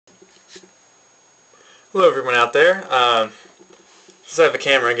Hello everyone out there. Since I have a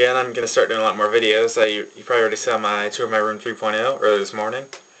camera again, I'm going to start doing a lot more videos. You probably already saw my tour of my room 3.0 earlier this morning.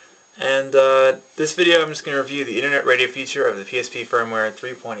 And this video I'm just going to review the internet radio feature of the PSP firmware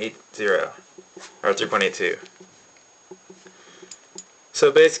 3.80 or 3.82. So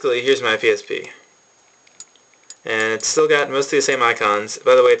basically, here's my PSP. And it's still got mostly the same icons.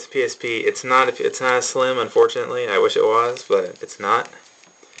 By the way, it's a PSP. It's not a Slim, unfortunately. I wish it was, but it's not.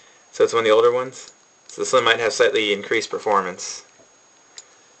 So it's one of the older ones. So the Slim might have slightly increased performance.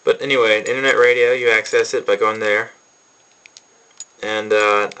 But anyway, internet radio, you access it by going there. And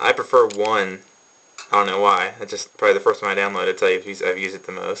I prefer 1. I don't know why. That's just probably the first one I downloaded. Tell you I've used it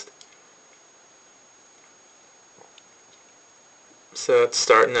the most. So it's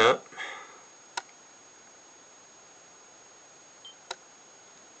starting up.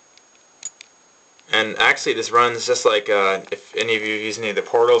 And actually this runs just like, if any of you use any of the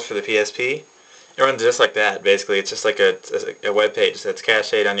portals for the PSP, it runs just like that, basically. It's just like a web page that's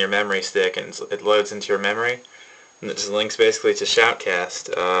cached on your memory stick, and it loads into your memory. And it just links basically to Shoutcast,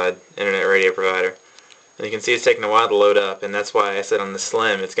 internet radio provider. And you can see it's taking a while to load up, and that's why I said on the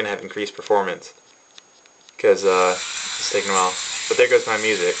Slim it's going to have increased performance. Because it's taking a while. But there goes my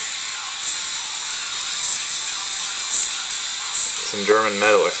music. Some German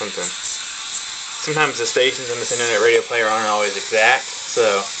metal or something. Sometimes the stations on this internet radio player aren't always exact,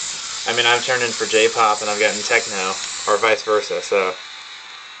 so I mean, I've turned in for J-pop and I've gotten techno, or vice versa, so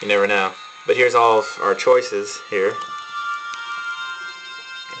you never know. But here's all of our choices here.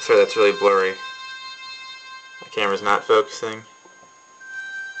 Sorry, that's really blurry. My camera's not focusing.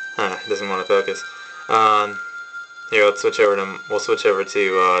 It doesn't want to focus. Here, we'll switch over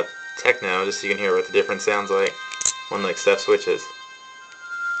to techno, just so you can hear what the difference sounds like when like stuff switches.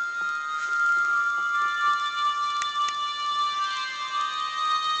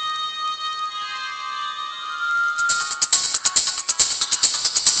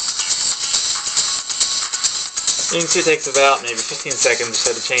 You can see it takes about maybe 15 seconds or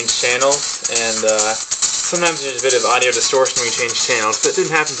so to change channels, and sometimes there's a bit of audio distortion when you change channels, but it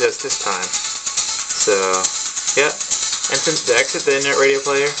didn't happen to us this time. So, yeah. And since to exit the internet radio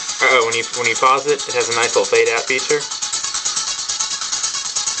player, when you pause it, it has a nice little fade out feature,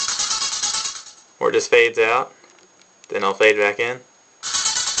 where it just fades out, then it'll fade back in.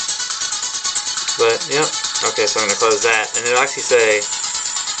 But, yep. Okay, so I'm going to close that, and it'll actually say,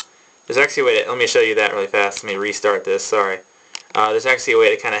 there's actually a way to, let me show you that really fast. Let me restart this, sorry. There's actually a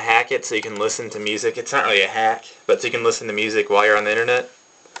way to kind of hack it so you can listen to music. It's not really a hack, but so you can listen to music while you're on the internet.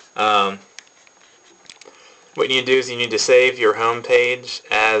 What you need to do is you need to save your home page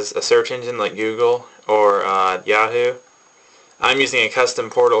as a search engine like Google or Yahoo. I'm using a custom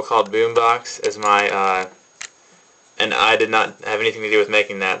portal called Boombox as my, and I did not have anything to do with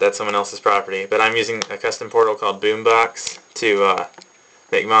making that. That's someone else's property. But I'm using a custom portal called Boombox to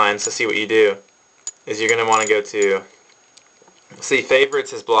make mine. So see what you do is you're going to want to go to, see,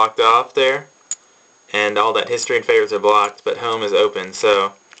 favorites is blocked off there, and all that history and favorites are blocked, but home is open.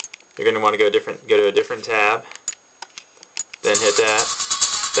 So you're going to want to go to a different tab, then hit that,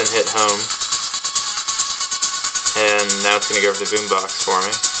 then hit home, and now it's going to go over to Boombox for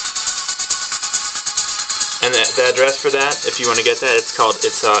me. And the address for that, if you want to get that, it's at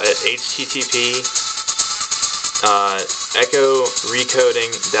http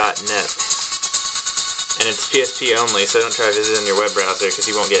echorecoding.net, and it's PSP only, so don't try to visit it in your web browser because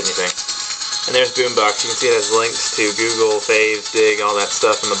you won't get anything. And there's Boombox. You can see it has links to Google, Faves, Dig, all that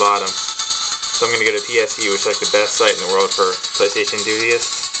stuff on the bottom. So I'm going to go to PSU, which is like the best site in the world for PlayStation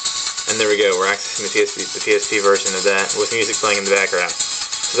enthusiasts. And there we go. We're accessing the PSP version of that with music playing in the background.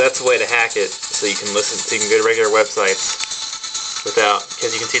 So that's a way to hack it, so you can listen. So you can go to regular websites without,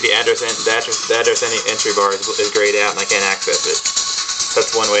 because you can see the address entry bar is grayed out, and I can't access it. So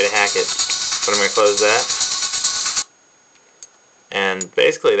that's one way to hack it. But I'm going to close that. And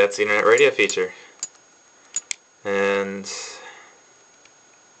basically that's the internet radio feature. And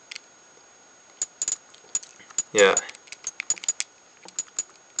yeah.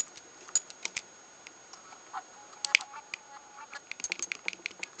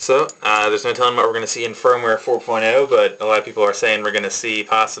 So there's no telling what we're going to see in firmware 4.0, but a lot of people are saying we're going to see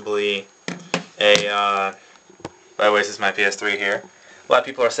possibly a by the way, this is my PS3 here. A lot of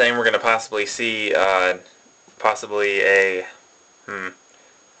people are saying we're going to possibly see probably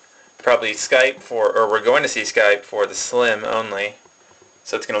Skype or we're going to see Skype for the Slim only.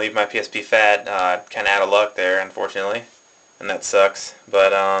 So it's going to leave my PSP Fat kind of out of luck there, unfortunately, and that sucks.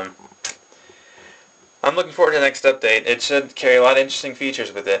 But I'm looking forward to the next update. It should carry a lot of interesting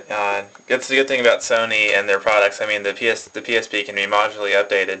features with it. That's the good thing about Sony and their products. I mean, the PSP can be modularly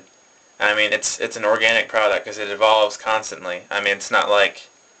updated. I mean, it's an organic product because it evolves constantly. I mean, it's not like,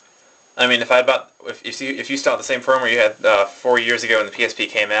 I mean, if you still had the same firmware you had 4 years ago when the PSP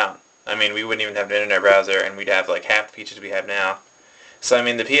came out, I mean, we wouldn't even have an internet browser, and we'd have like half the features we have now. So I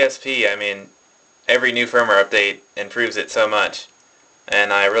mean, the PSP, I mean, every new firmware update improves it so much,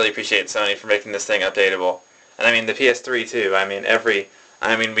 and I really appreciate Sony for making this thing updatable. And I mean, the PS3 too. I mean,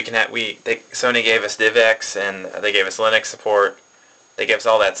 Sony gave us DivX, and they gave us Linux support. They gave us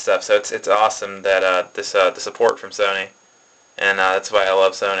all that stuff. So it's awesome that the support from Sony, and that's why I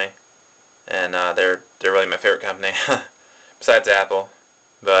love Sony. And they're really my favorite company, besides Apple.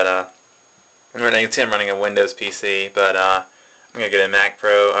 But I'm running a Windows PC, but I'm gonna get a Mac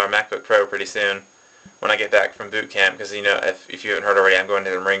Pro or MacBook Pro pretty soon when I get back from boot camp, because you know, if you haven't heard already, I'm going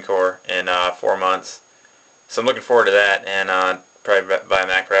to the Marine Corps in 4 months. So I'm looking forward to that, and probably buy a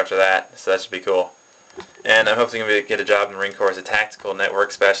Mac Pro after that. So that should be cool. And I'm hoping to get a job in the Marine Corps as a tactical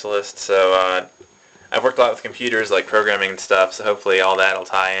network specialist. So I've worked a lot with computers, like programming and stuff. So hopefully all that will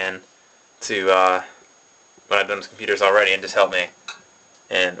tie in to what I've done with computers already, and just help me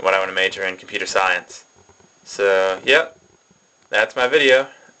in what I want to major in, computer science. So, yep, that's my video.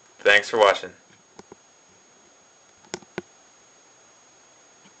 Thanks for watching.